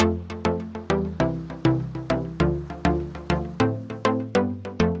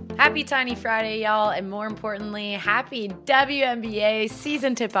Happy Tiny Friday, y'all, and more importantly, happy WNBA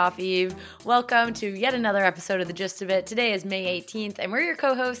season tip-off eve. Welcome to yet another episode of The Gist of It. Today is May 18th, and we're your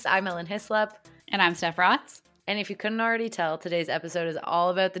co-hosts. I'm Ellen Hislop. And I'm Steph Rotz. And if you couldn't already tell, today's episode is all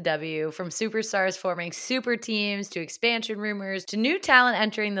about the W. From superstars forming super teams to expansion rumors to new talent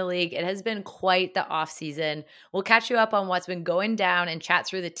entering the league, it has been quite the offseason. We'll catch you up on what's been going down and chat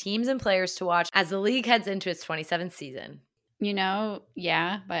through the teams and players to watch as the league heads into its 27th season. You know,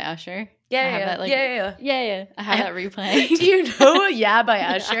 Yeah by Usher. Yeah. I have that replay. Do you know Yeah by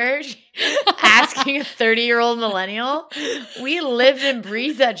Usher? Asking a 30-year-old millennial. We lived and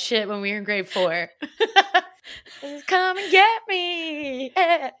breathed that shit when we were in grade 4. Come and get me.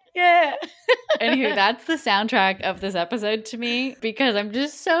 Yeah. Anywho, that's the soundtrack of this episode to me because I'm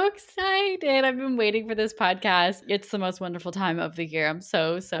just so excited. I've been waiting for this podcast. It's the most wonderful time of the year. I'm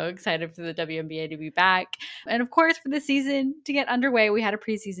so excited for the WNBA to be back. And of course, for the season to get underway. We had a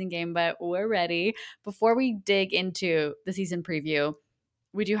preseason game, but we're ready. Before we dig into the season preview,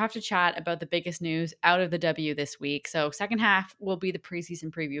 we do have to chat about the biggest news out of the W this week. So second half will be the preseason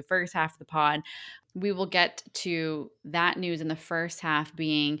preview. First half of the pod, we will get to that news in the first half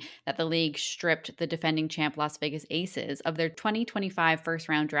being that the league stripped the defending champ Las Vegas Aces of their 2025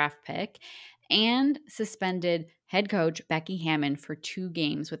 first-round draft pick and suspended head coach Becky Hammon for 2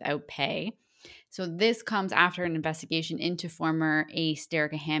 games without pay. So this comes after an investigation into former ace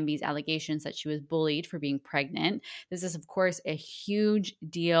Derek Hamby's allegations that she was bullied for being pregnant. This is, of course, a huge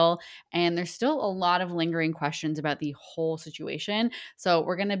deal, and there's still a lot of lingering questions about the whole situation. So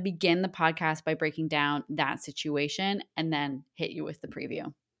we're going to begin the podcast by breaking down that situation and then hit you with the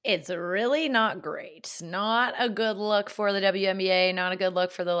preview. It's really not great. Not a good look for the WNBA, not a good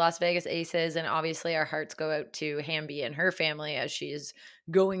look for the Las Vegas Aces, and obviously our hearts go out to Hamby and her family as she's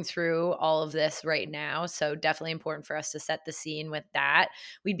going through all of this right now. So definitely important for us to set the scene with that.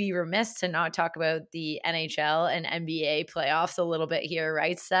 We'd be remiss to not talk about the NHL and NBA playoffs a little bit here,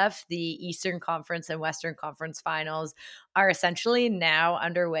 right, Steph? The Eastern Conference and Western Conference finals are essentially now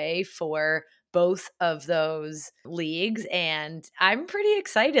underway for both of those leagues, and I'm pretty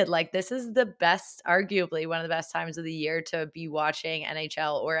excited. Like, this is the best, arguably one of the best times of the year to be watching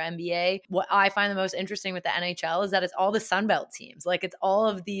NHL or NBA. What I find the most interesting with the NHL is that it's all the Sunbelt teams. Like, it's all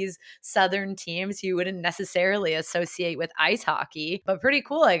of these Southern teams you wouldn't necessarily associate with ice hockey, but pretty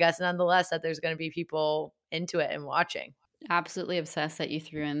cool, I guess, nonetheless, that there's going to be people into it and watching. Absolutely obsessed that you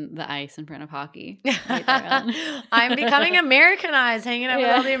threw in the ice in front of hockey. Right there, I'm becoming Americanized, hanging out with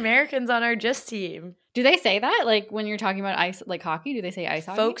all the Americans on our Just team. Do they say that? Like when you're talking about ice, like hockey, do they say ice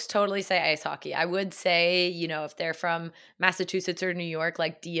hockey? Folks totally say ice hockey. I would say, you know, if they're from Massachusetts or New York,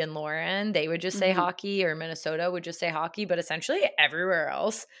 like Dee and Lauren, they would just say hockey, or Minnesota would just say hockey. But essentially everywhere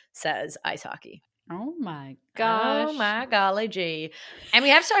else says ice hockey. Oh my gosh. Oh my golly gee. And we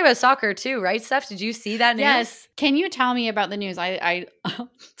have to talk about soccer too, right, Steph? Did you see that news? Yes. Can you tell me about the news? I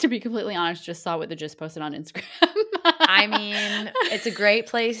to be completely honest, just saw what the Gist posted on Instagram. I mean, it's a great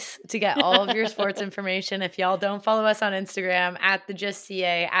place to get all of your sports information. If y'all don't follow us on Instagram, at the Gist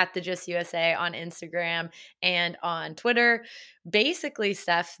CA, at the Gist USA on Instagram and on Twitter. Basically,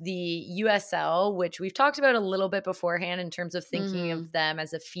 Steph, the USL, which we've talked about a little bit beforehand in terms of thinking of them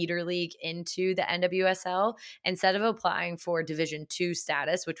as a feeder league into the NWSL, instead of applying for Division II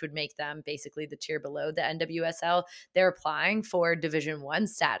status, which would make them basically the tier below the NWSL, they're applying for Division I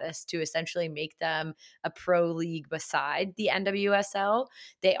status to essentially make them a pro league beside the NWSL.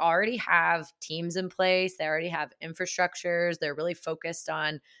 They already have teams in place. They already have infrastructures. They're really focused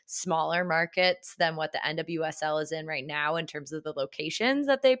on smaller markets than what the NWSL is in right now in terms of the locations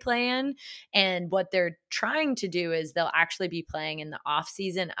that they play in. And what they're trying to do is they'll actually be playing in the off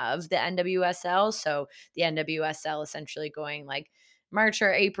season of the NWSL. So the NWSL essentially going like March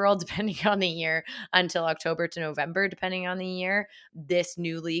or April, depending on the year, until October to November, depending on the year. This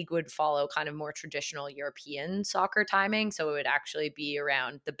new league would follow kind of more traditional European soccer timing. So it would actually be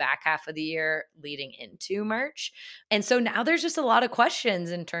around the back half of the year leading into March. And so now there's just a lot of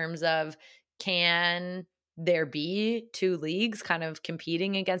questions in terms of, can there be 2 leagues kind of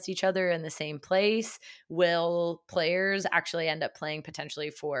competing against each other in the same place? Will players actually end up playing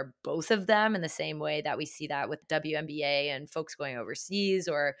potentially for both of them in the same way that we see that with WNBA and folks going overseas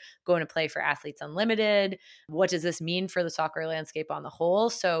or going to play for Athletes Unlimited? What does this mean for the soccer landscape on the whole?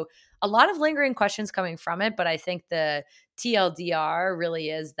 So a lot of lingering questions coming from it, but I think the TLDR really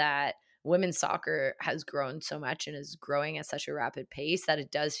is that women's soccer has grown so much and is growing at such a rapid pace that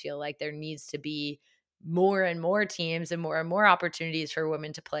it does feel like there needs to be more and more teams and more opportunities for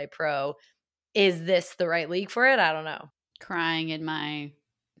women to play pro. Is this the right league for it? I don't know. Crying in my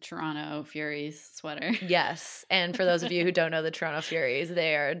Toronto Furies sweater. Yes. And for those of you who don't know the Toronto Furies,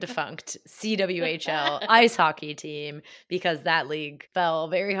 they are a defunct CWHL ice hockey team because that league fell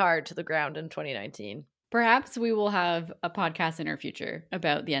very hard to the ground in 2019. Perhaps we will have a podcast in our future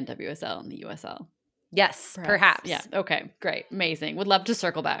about the NWSL and the USL. Yes, perhaps. Yeah. Okay. Great. Amazing. Would love to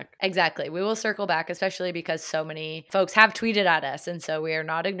circle back. Exactly. We will circle back, especially because so many folks have tweeted at us. And so we are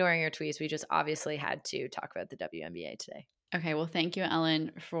not ignoring your tweets. We just obviously had to talk about the WNBA today. Okay, well, thank you,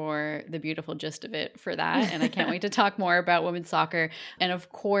 Ellen, for the beautiful gist of it for that. And I can't wait to talk more about women's soccer and, of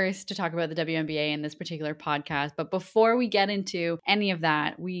course, to talk about the WNBA in this particular podcast. But before we get into any of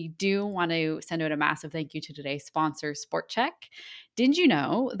that, we do want to send out a massive thank you to today's sponsor, Sport Check. Did you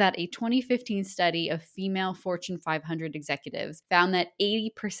know that a 2015 study of female Fortune 500 executives found that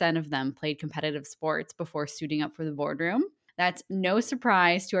 80% of them played competitive sports before suiting up for the boardroom? That's no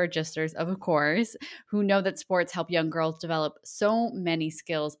surprise to our gisters, of course, who know that sports help young girls develop so many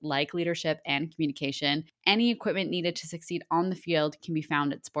skills like leadership and communication. Any equipment needed to succeed on the field can be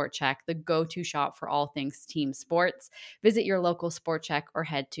found at Sport Check, the go-to shop for all things team sports. Visit your local Sport Check or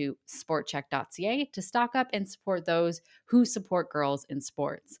head to sportcheck.ca to stock up and support those who support girls in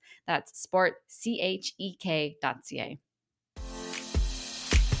sports. That's sportchek.ca.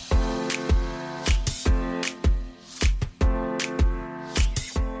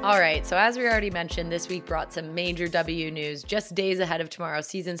 All right, so as we already mentioned, this week brought some major W news just days ahead of tomorrow's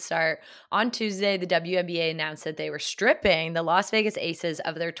season start. On Tuesday, the WNBA announced that they were stripping the Las Vegas Aces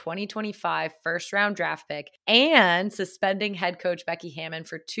of their 2025 first-round draft pick and suspending head coach Becky Hammon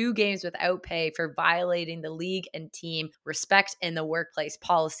for 2 games without pay for violating the league and team respect in the workplace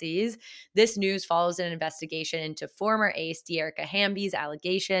policies. This news follows an investigation into former ace Dearica Hamby's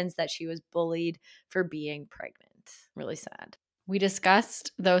allegations that she was bullied for being pregnant. Really sad. We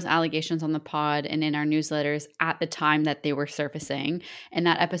discussed those allegations on the pod and in our newsletters at the time that they were surfacing, and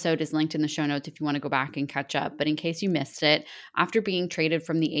that episode is linked in the show notes if you want to go back and catch up. But in case you missed it, after being traded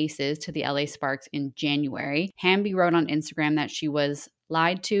from the Aces to the LA Sparks in January, Hamby wrote on Instagram that she was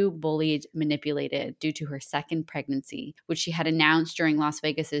lied to, bullied, manipulated due to her second pregnancy, which she had announced during Las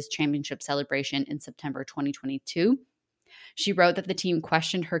Vegas's championship celebration in September 2022. She wrote that the team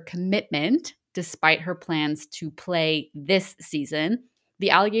questioned her commitment despite her plans to play this season. The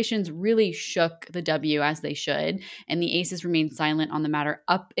allegations really shook the W, as they should, and the Aces remained silent on the matter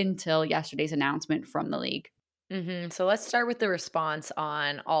up until yesterday's announcement from the league. So let's start with the response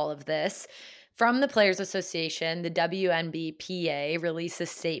on all of this. From the Players Association, the WNBPA released a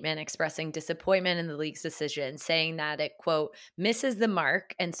statement expressing disappointment in the league's decision, saying that it, quote, misses the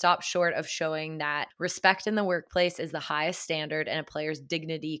mark and stops short of showing that respect in the workplace is the highest standard and a player's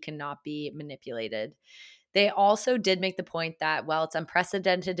dignity cannot be manipulated. They also did make the point that while it's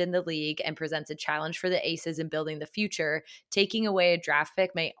unprecedented in the league and presents a challenge for the Aces in building the future, taking away a draft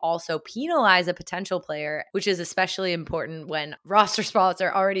pick may also penalize a potential player, which is especially important when roster spots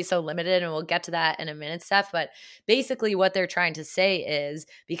are already so limited. And we'll get to that in a minute, Steph. But basically what they're trying to say is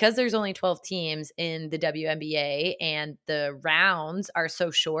because there's only 12 teams in the WNBA and the rounds are so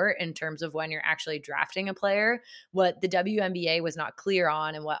short in terms of when you're actually drafting a player, what the WNBA was not clear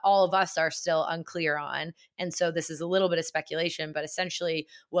on and what all of us are still unclear on. And so this is a little bit of speculation, but essentially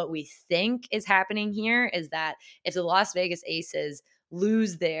what we think is happening here is that if the Las Vegas Aces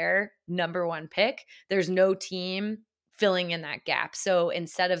lose their number 1 pick, there's no team filling in that gap. So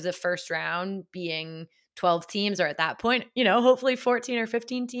instead of the first round being 12 teams, or at that point, hopefully 14 or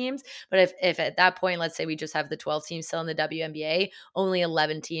 15 teams. But if at that point, let's say we just have the 12 teams still in the WNBA, only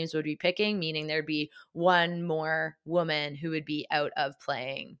 11 teams would be picking, meaning there'd be one more woman who would be out of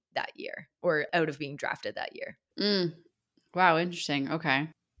playing that year or out of being drafted that year. Wow, interesting. Okay.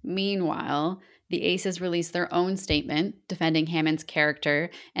 Meanwhile, the Aces released their own statement defending Hammon's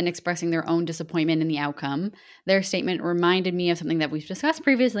character and expressing their own disappointment in the outcome. Their statement reminded me of something that we've discussed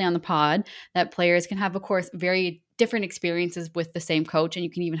previously on the pod, that players can have, of course, very different experiences with the same coach, and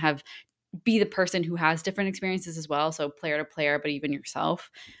you can even be the person who has different experiences as well, so player to player, but even yourself.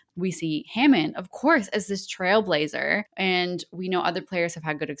 We see Hammon, of course, as this trailblazer, and we know other players have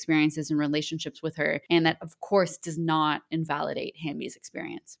had good experiences and relationships with her, and that, of course, does not invalidate Hamby's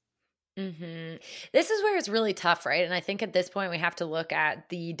experience. This is where it's really tough, right? And I think at this point we have to look at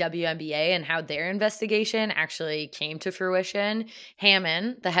the WNBA and how their investigation actually came to fruition.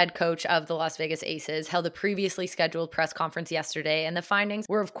 Hammon, the head coach of the Las Vegas Aces, held a previously scheduled press conference yesterday, and the findings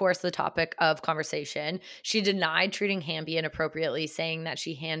were, of course, the topic of conversation. She denied treating Hamby inappropriately, saying that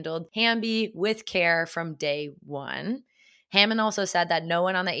she handled Hamby with care from day one. Hammond also said that no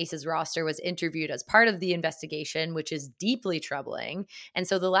one on the Aces roster was interviewed as part of the investigation, which is deeply troubling. And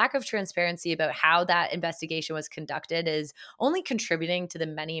so the lack of transparency about how that investigation was conducted is only contributing to the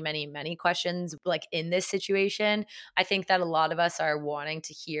many, many, many questions like in this situation. I think that a lot of us are wanting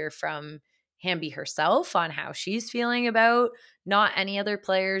to hear from Hamby herself on how she's feeling about not any other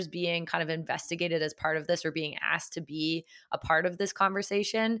players being kind of investigated as part of this or being asked to be a part of this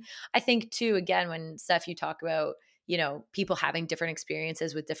conversation. I think too, again, when Steph, you talk about, you know, people having different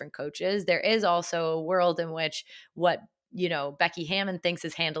experiences with different coaches, there is also a world in which what, you know, Becky Hammond thinks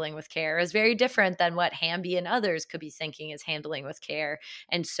is handling with care is very different than what Hamby and others could be thinking is handling with care.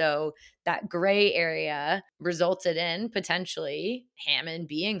 And so that gray area resulted in potentially Hammond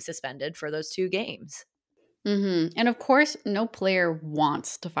being suspended for those 2 games. And of course, no player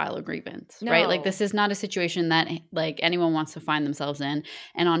wants to file a grievance, right? Like, this No. is not a situation that like anyone wants to find themselves in.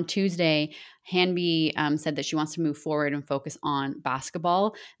 And on Tuesday, Hanby said that she wants to move forward and focus on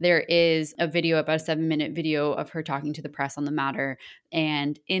basketball. There is a video, about a 7-minute video of her talking to the press on the matter.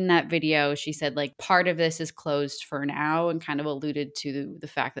 And in that video, she said like part of this is closed for now and kind of alluded to the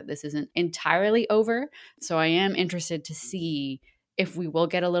fact that this isn't entirely over. So I am interested to see if we will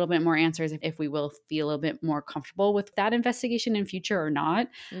get a little bit more answers, if we will feel a bit more comfortable with that investigation in future or not.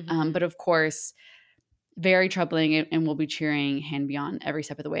 But of course, very troubling, and we'll be cheering Hanby on every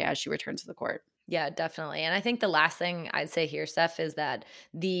step of the way as she returns to the court. Yeah, definitely. And I think the last thing I'd say here, Steph, is that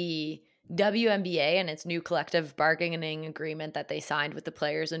the WNBA and its new collective bargaining agreement that they signed with the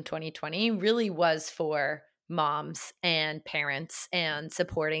players in 2020 really was for moms and parents and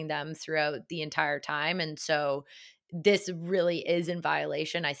supporting them throughout the entire time. And so this really is in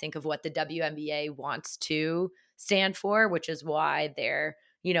violation, I think, of what the WNBA wants to stand for, which is why they're,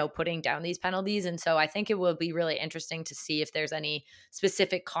 you know, putting down these penalties. And so I think it will be really interesting to see if there's any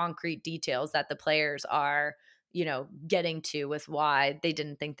specific concrete details that the players are, you know, getting to with why they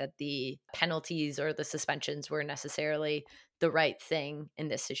didn't think that the penalties or the suspensions were necessarily the right thing in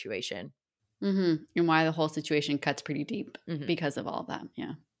this situation. And why the whole situation cuts pretty deep Mhm. because of all of that.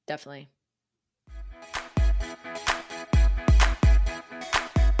 Yeah. Definitely.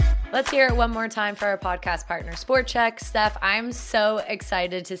 Let's hear it one more time for our podcast partner, Sport Check. Steph, I'm so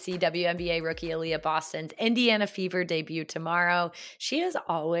excited to see WNBA rookie Aaliyah Boston's Indiana Fever debut tomorrow. She is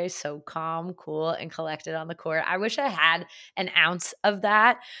always so calm, cool, and collected on the court. I wish I had an ounce of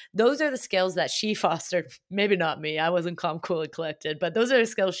that. Those are the skills that she fostered. Maybe not me. I wasn't calm, cool, and collected, but those are the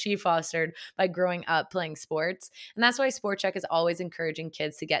skills she fostered by growing up playing sports. And that's why Sport Check is always encouraging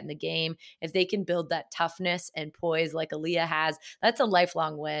kids to get in the game. If they can build that toughness and poise like Aaliyah has, that's a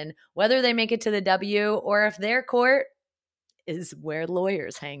lifelong win. Whether they make it to the W or if their court is where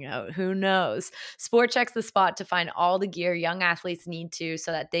lawyers hang out, who knows? Sport Check's the spot to find all the gear young athletes need to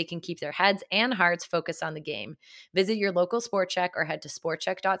so that they can keep their heads and hearts focused on the game. Visit your local Sport Check or head to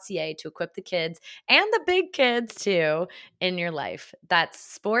sportcheck.ca to equip the kids and the big kids too in your life.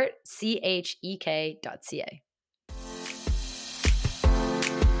 That's sportchek.ca.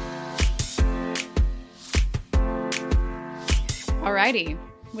 Alrighty.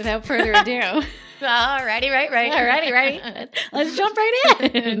 Without further ado. Alrighty, right. Let's jump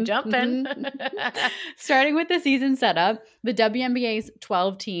right in. Jumping. Starting with the season setup, the WNBA's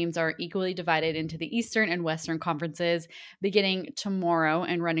 12 teams are equally divided into the Eastern and Western conferences, beginning tomorrow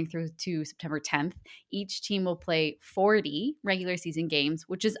and running through to September 10th. Each team will play 40 regular season games,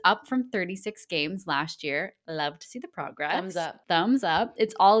 which is up from 36 games last year. Love to see the progress. Thumbs up. Thumbs up.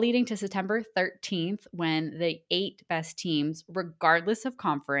 It's all leading to September 13th when the 8 best teams, regardless of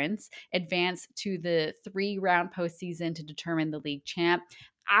conference, advance to the 3-round postseason to determine the league champ.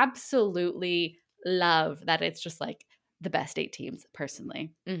 Absolutely love that it's just like the best 8 teams,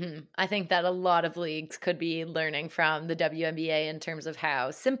 personally. I think that a lot of leagues could be learning from the WNBA in terms of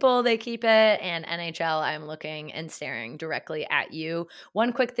how simple they keep it. And NHL, I'm looking and staring directly at you.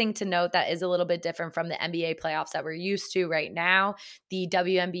 One quick thing to note that is a little bit different from the NBA playoffs that we're used to right now. The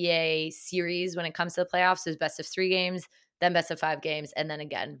WNBA series, when it comes to the playoffs, is best of 3 games, then best of 5 games, and then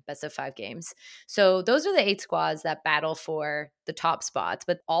again, best of 5 games. So those are the 8 squads that battle for the top spots,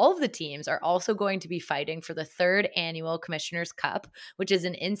 but all of the teams are also going to be fighting for the 3rd annual Commissioner's Cup, which is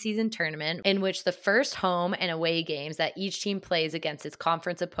an in-season tournament in which the first home and away games that each team plays against its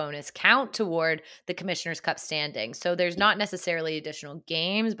conference opponents count toward the Commissioner's Cup standing. So there's not necessarily additional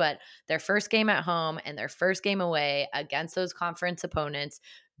games, but their first game at home and their first game away against those conference opponents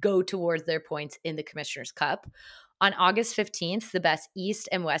go towards their points in the Commissioner's Cup. On August 15th, the best East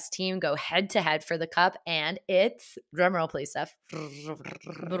and West team go head-to-head for the Cup, and it's, drumroll please, Steph,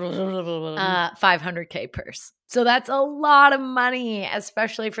 500K purse. So that's a lot of money,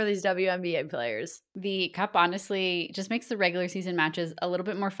 especially for these WNBA players. The Cup honestly just makes the regular season matches a little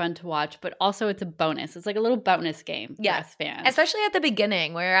bit more fun to watch, but also it's a bonus. It's like a little bonus game for us fans. Especially at the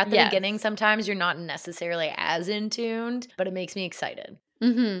beginning, where at the beginning sometimes you're not necessarily as in tuned, but it makes me excited.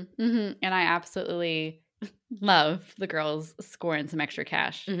 And I absolutely love the girls scoring some extra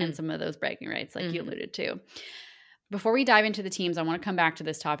cash and some of those bragging rights like you alluded to. Before we dive into the teams, I want to come back to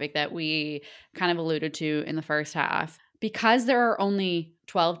this topic that we kind of alluded to in the first half. Because there are only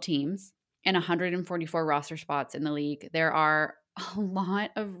 12 teams and 144 roster spots in the league, there are a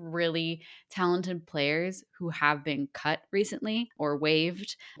lot of really talented players who have been cut recently or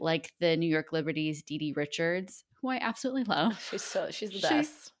waived, like the New York Liberty's Dee Richards, who I absolutely love. She's the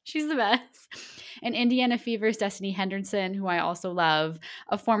best. She's the best. And Indiana Fever's Destiny Henderson, who I also love,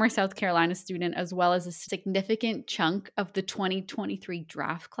 a former South Carolina student, as well as a significant chunk of the 2023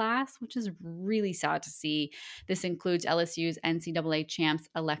 draft class, which is really sad to see. This includes LSU's NCAA champs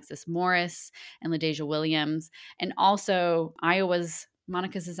Alexis Morris and LaDeja Williams, and also Iowa's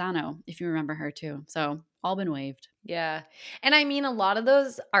Monica Zizano, if you remember her too. So all been waived. Yeah. And I mean, a lot of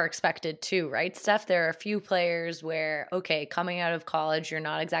those are expected too, right, Steph? There are a few players where, okay, coming out of college, you're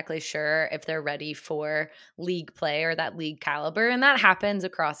not exactly sure if they're ready for league play or that league caliber. And that happens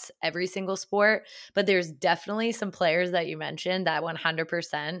across every single sport. But there's definitely some players that you mentioned that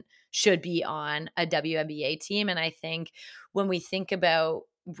 100% should be on a WNBA team. And I think when we think about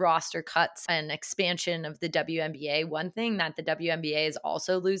roster cuts and expansion of the WNBA, one thing that the WNBA is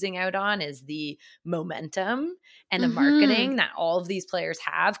also losing out on is the momentum and the marketing that all of these players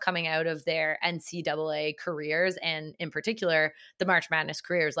have coming out of their NCAA careers, and in particular the March Madness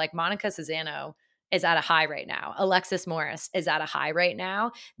careers. Like Monica Zizano is at a high right now. Alexis Morris is at a high right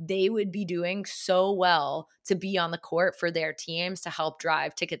now. They would be doing so well to be on the court for their teams, to help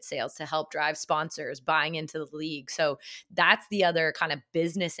drive ticket sales, to help drive sponsors buying into the league. So that's the other kind of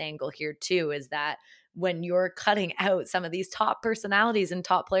business angle here too, is that when you're cutting out some of these top personalities and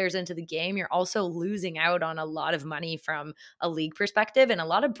top players into the game, you're also losing out on a lot of money from a league perspective and a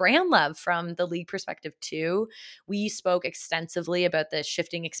lot of brand love from the league perspective too. We spoke extensively about the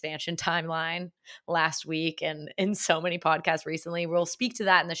shifting expansion timeline last week and in so many podcasts recently. We'll speak to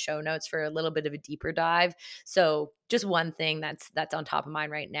that in the show notes for a little bit of a deeper dive. So just one thing that's on top of mind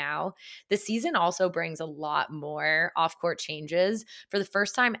right now. The season also brings a lot more off-court changes. For the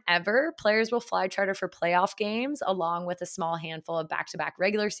first time ever, players will fly charter for playoff games along with a small handful of back-to-back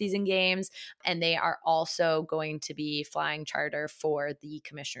regular season games, and they are also going to be flying charter for the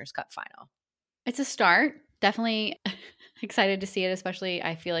Commissioner's Cup final. It's a start. Definitely excited to see it, especially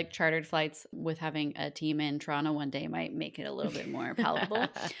I feel like chartered flights with having a team in Toronto one day might make it a little bit more palatable.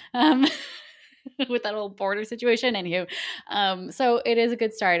 With that whole border situation. Anywho, so it is a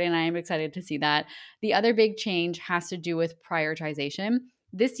good start and I am excited to see that. The other big change has to do with prioritization.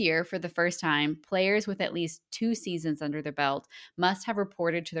 This year, for the first time, players with at least 2 seasons under their belt must have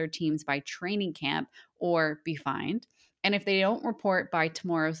reported to their teams by training camp or be fined. And if they don't report by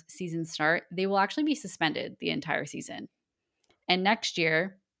tomorrow's season start, they will actually be suspended the entire season. And next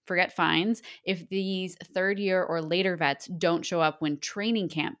year, forget fines. If these third year or later vets don't show up when training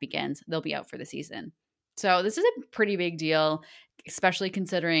camp begins, they'll be out for the season. So this is a pretty big deal, especially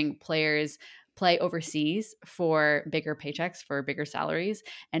considering players play overseas for bigger paychecks, for bigger salaries,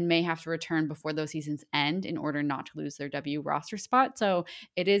 and may have to return before those seasons end in order not to lose their W roster spot. So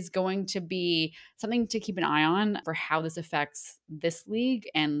it is going to be something to keep an eye on for how this affects this league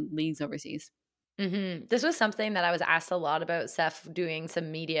and leagues overseas. This was something that I was asked a lot about, Seth, doing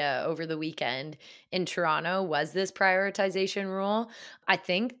some media over the weekend in Toronto, was this prioritization rule. I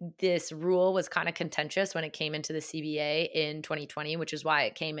think this rule was kind of contentious when it came into the CBA in 2020, which is why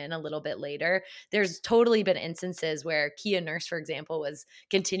it came in a little bit later. There's totally been instances where Kia Nurse, for example, was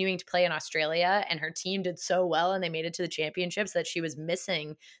continuing to play in Australia and her team did so well and they made it to the championships that she was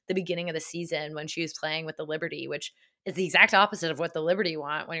missing the beginning of the season when she was playing with the Liberty, which is the exact opposite of what the Liberty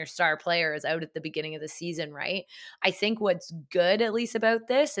want when your star player is out at the beginning of the season, right? I think what's good, at least about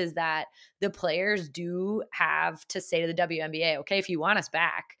this, is that the players do have to say to the WNBA, okay, if you want us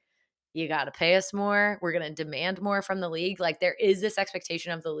back, you got to pay us more. We're going to demand more from the league. Like there is this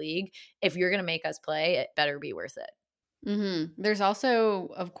expectation of the league. If you're going to make us play, it better be worth it. There's also,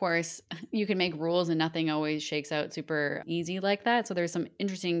 of course, you can make rules and nothing always shakes out super easy like that. So there's some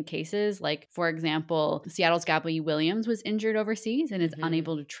interesting cases. Like, for example, Seattle's Gabby Williams was injured overseas and is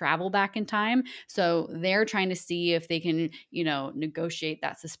unable to travel back in time. So they're trying to see if they can, negotiate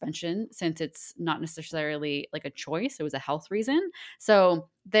that suspension since it's not necessarily like a choice. It was a health reason. So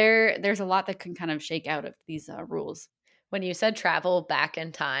there's a lot that can kind of shake out of these rules. When you said travel back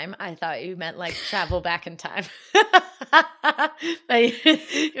in time, I thought you meant like travel back in time. Like,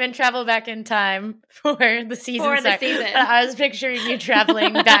 you meant travel back in time for the season. I was picturing you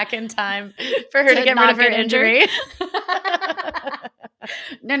traveling back in time for her to get rid of her injury.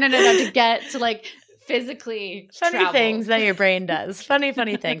 No, to get to like physically funny travel. Things that your brain does. Funny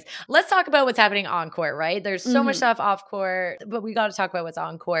things. Let's talk about what's happening on court, right? There's so much stuff off court, but we got to talk about what's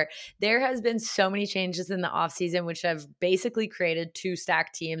on court. There has been so many changes in the offseason, which have basically created two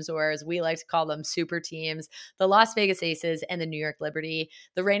stacked teams, or as we like to call them, super teams, the Las Vegas Aces and the New York Liberty.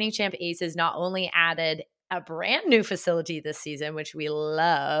 The reigning champ Aces not only added a brand new facility this season, which we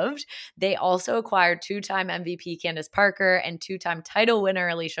loved. They also acquired two-time MVP Candace Parker and two-time title winner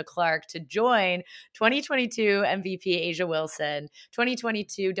Alicia Clark to join 2022 MVP Asia Wilson,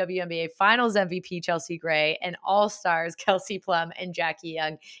 2022 WNBA Finals MVP Chelsea Gray, and All-Stars Kelsey Plum and Jackie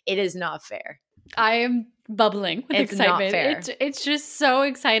Young. It is not fair. I am bubbling with excitement. Not fair. It's just so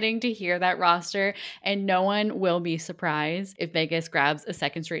exciting to hear that roster, and no one will be surprised if Vegas grabs a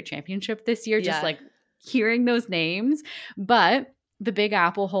second straight championship this year. Just like hearing those names. But the Big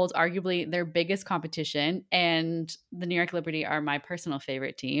Apple holds arguably their biggest competition, and the New York Liberty are my personal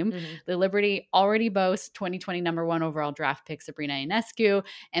favorite team. The Liberty already boasts 2020 number 1 overall draft pick Sabrina Ionescu,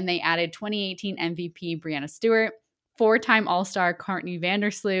 and they added 2018 MVP Brianna Stewart, 4-time All-Star Courtney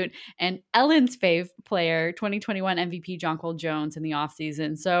Vandersloot, and Ellen's fave player, 2021 MVP Jonquil Jones in the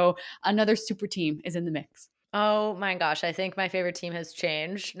offseason. So another super team is in the mix. Oh my gosh, I think my favorite team has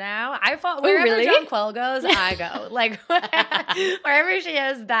changed now. I thought wherever Jonquil goes, I go. Like wherever she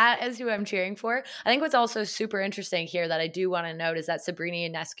is, that is who I'm cheering for. I think what's also super interesting here that I do want to note is that Sabrina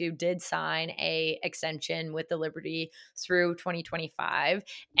Ionescu did sign a extension with the Liberty through 2025.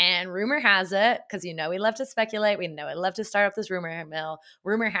 And rumor has it, because we love to speculate, we love to start up this rumor mill.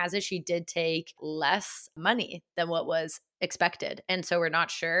 Rumor has it she did take less money than what was expected. And so we're not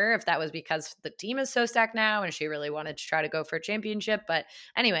sure if that was because the team is so stacked now and she really wanted to try to go for a championship. But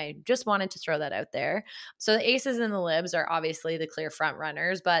anyway, just wanted to throw that out there. So the Aces and the Libs are obviously the clear front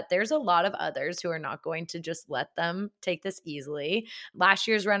runners, but there's a lot of others who are not going to just let them take this easily. Last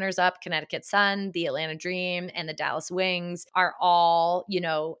year's runners up, Connecticut Sun, the Atlanta Dream, and the Dallas Wings are all,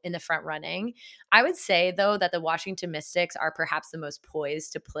 in the front running. I would say, though, that the Washington Mystics are perhaps the most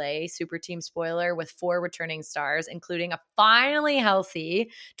poised to play super team spoiler with 4 returning stars, including a finally healthy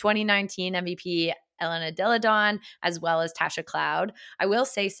 2019 MVP Elena Deladon, as well as Tasha Cloud. I will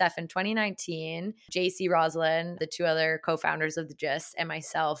say, Steph, in 2019, JC Roslin, the 2 other co-founders of the GIST, and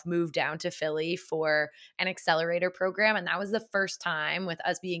myself moved down to Philly for an accelerator program. And that was the first time with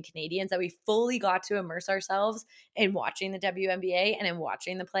us being Canadians that we fully got to immerse ourselves in watching the WNBA and in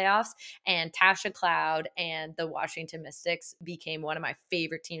watching the playoffs. And Tasha Cloud and the Washington Mystics became one of my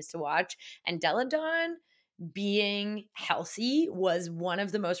favorite teams to watch. And Deladon being healthy was one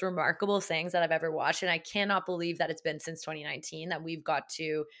of the most remarkable things that I've ever watched. And I cannot believe that it's been since 2019 that we've got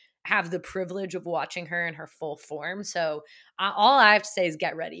to have the privilege of watching her in her full form. So all I have to say is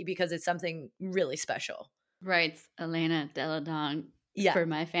get ready, because it's something really special. Right. Elena Deladon. For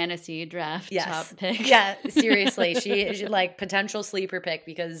my fantasy draft top pick. Yeah, seriously. She like potential sleeper pick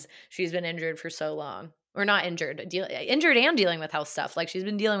because she's been injured for so long. Or not injured, injured and dealing with health stuff. Like she's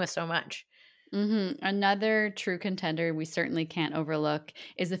been dealing with so much. Another true contender we certainly can't overlook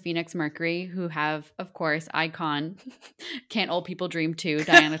is the Phoenix Mercury, who have, of course, icon Can't Old People Dream 2,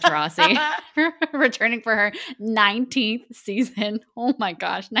 Diana Taurasi, returning for her 19th season. Oh my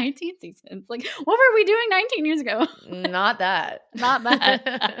gosh, 19 seasons. Like, what were we doing 19 years ago? Not that. Not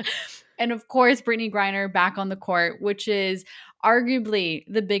that. And of course, Brittany Griner back on the court, which is arguably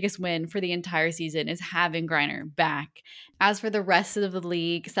the biggest win for the entire season, is having Griner back. As for the rest of the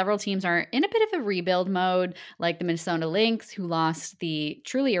league, several teams are in a bit of a rebuild mode, like the Minnesota Lynx, who lost the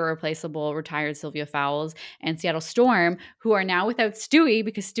truly irreplaceable retired Sylvia Fowles, and Seattle Storm, who are now without Stewie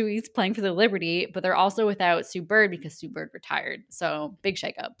because Stewie's playing for the Liberty, but they're also without Sue Bird because Sue Bird retired. So big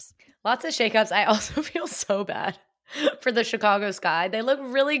shakeups. Lots of shakeups. I also feel so bad for the Chicago Sky. They look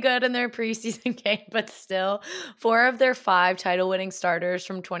really good in their preseason game, but still, 4 of their 5 title-winning starters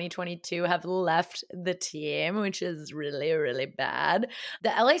from 2022 have left the team, which is really, really bad. The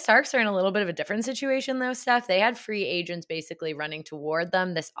LA Sharks are in a little bit of a different situation, though, Steph. They had free agents basically running toward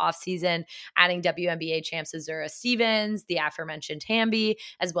them this offseason, adding WNBA champs Azura Stevens, the aforementioned Hamby,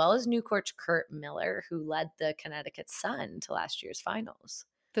 as well as new coach Kurt Miller, who led the Connecticut Sun to last year's finals.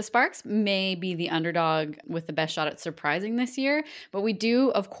 The Sparks may be the underdog with the best shot at surprising this year, but we do,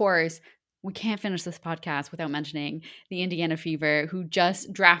 of course, we can't finish this podcast without mentioning the Indiana Fever, who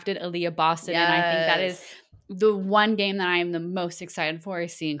just drafted Aaliyah Boston. Yes. And I think that is the one game that I am the most excited for,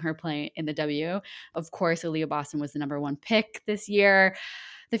 is seeing her play in the W. Of course, Aaliyah Boston was the number 1 pick this year.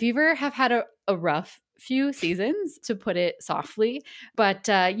 The Fever have had a rough few seasons, to put it softly, but,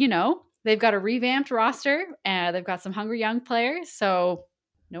 they've got a revamped roster, and they've got some hungry young players, so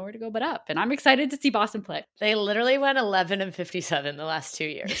nowhere to go but up. And I'm excited to see Boston play. They literally went 11-57 the last 2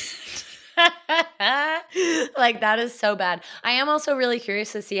 years. Like, that is so bad. I am also really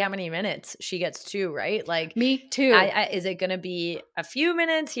curious to see how many minutes she gets too, right? Like, me too. Is it going to be a few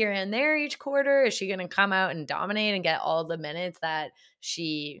minutes here and there each quarter? Is she going to come out and dominate and get all the minutes that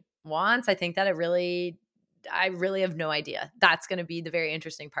she wants? I think that I really have no idea. That's going to be the very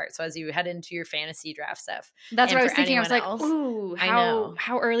interesting part. So as you head into your fantasy draft stuff, that's what I was thinking. I was like, ooh,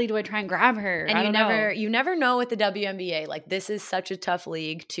 how early do I try and grab her? And you never know with the WNBA. Like, this is such a tough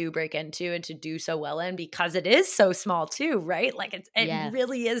league to break into and to do so well in, because it is so small too, right? Like, it Yes.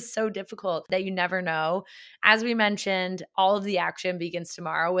 really is so difficult that you never know. As we mentioned, all of the action begins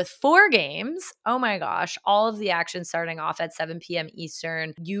tomorrow with 4 games. Oh my gosh. All of the action starting off at 7 p.m.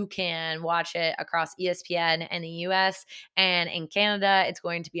 Eastern. You can watch it across ESPN and the US, and in Canada it's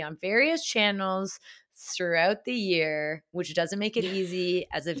going to be on various channels throughout the year, which doesn't make it easy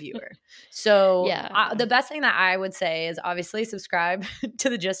as a viewer. So the best thing that I would say is obviously subscribe to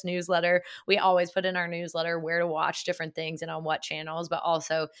the Just newsletter. We always put in our newsletter where to watch different things and on what channels, but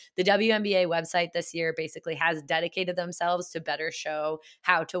also the WNBA website this year basically has dedicated themselves to better show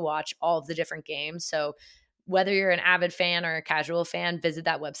how to watch all of the different games. So whether you're an avid fan or a casual fan, visit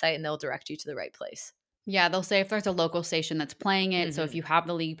that website and they'll direct you to the right place. Yeah, they'll say if there's a local station that's playing it. Mm-hmm. So if you have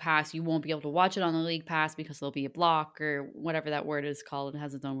the League Pass, you won't be able to watch it on the League Pass because there'll be a block or whatever that word is called. It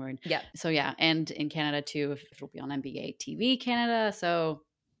has its own word. Yeah. So yeah, and in Canada too, if it'll be on NBA TV Canada. So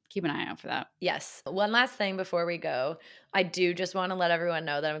keep an eye out for that. Yes. One last thing before we go. I do just want to let everyone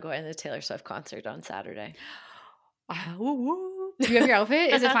know that I'm going to the Taylor Swift concert on Saturday. Do you have your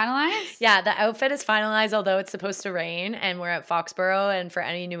outfit? Is it finalized? Yeah, the outfit is finalized, although it's supposed to rain, and we're at Foxborough. And for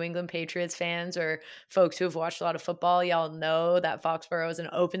any New England Patriots fans or folks who have watched a lot of football, y'all know that Foxborough is an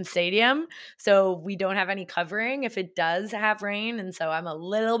open stadium, so we don't have any covering if it does have rain. And so I'm a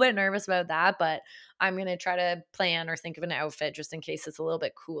little bit nervous about that, but I'm going to try to plan or think of an outfit just in case it's a little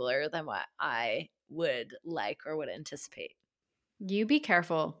bit cooler than what I would like or would anticipate. You be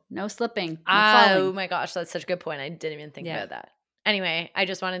careful. No slipping. No falling. Oh my gosh, that's such a good point. I didn't even think about that. Anyway, I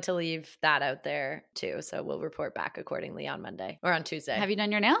just wanted to leave that out there too. So we'll report back accordingly on Monday or on Tuesday. Have you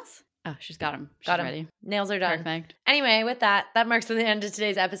done your nails? Oh, she's got them. She's ready. Nails are done. Perfect. Anyway, with that marks the end of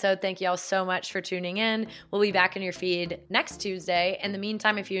today's episode. Thank you all so much for tuning in. We'll be back in your feed next Tuesday. In the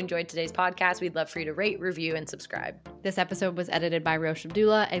meantime, if you enjoyed today's podcast, we'd love for you to rate, review, and subscribe. This episode was edited by Roche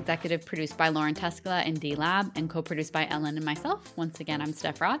Abdullah, executive produced by Lauren Teskala and D-Lab, and co-produced by Ellen and myself. Once again, I'm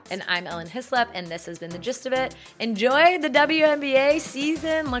Steph Rotz. And I'm Ellen Hislop, and this has been The Gist of It. Enjoy the WNBA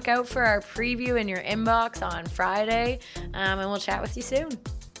season. Look out for our preview in your inbox on Friday, and we'll chat with you soon.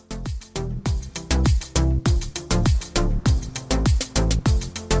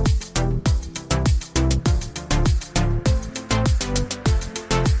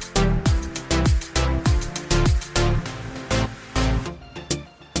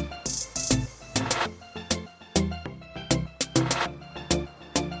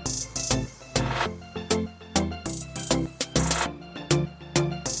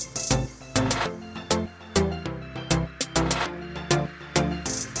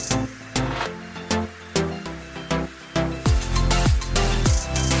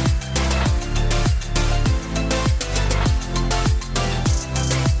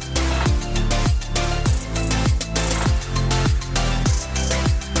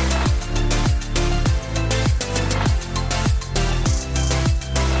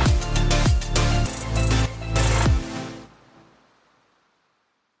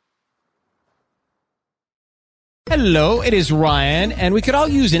 Hello, it is Ryan, and we could all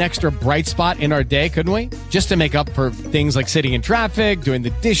use an extra bright spot in our day, couldn't we? Just to make up for things like sitting in traffic, doing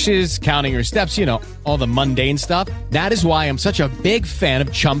the dishes, counting your steps, you know, all the mundane stuff. That is why I'm such a big fan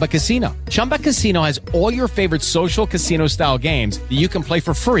of Chumba Casino. Chumba Casino has all your favorite social casino-style games that you can play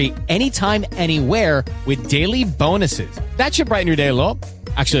for free anytime, anywhere with daily bonuses. That should brighten your day a little.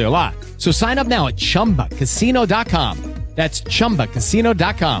 Actually, a lot. So sign up now at ChumbaCasino.com. That's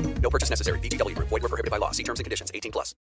ChumbaCasino.com. No purchase necessary. VGW Group. Void where prohibited by law. See terms and conditions. 18+.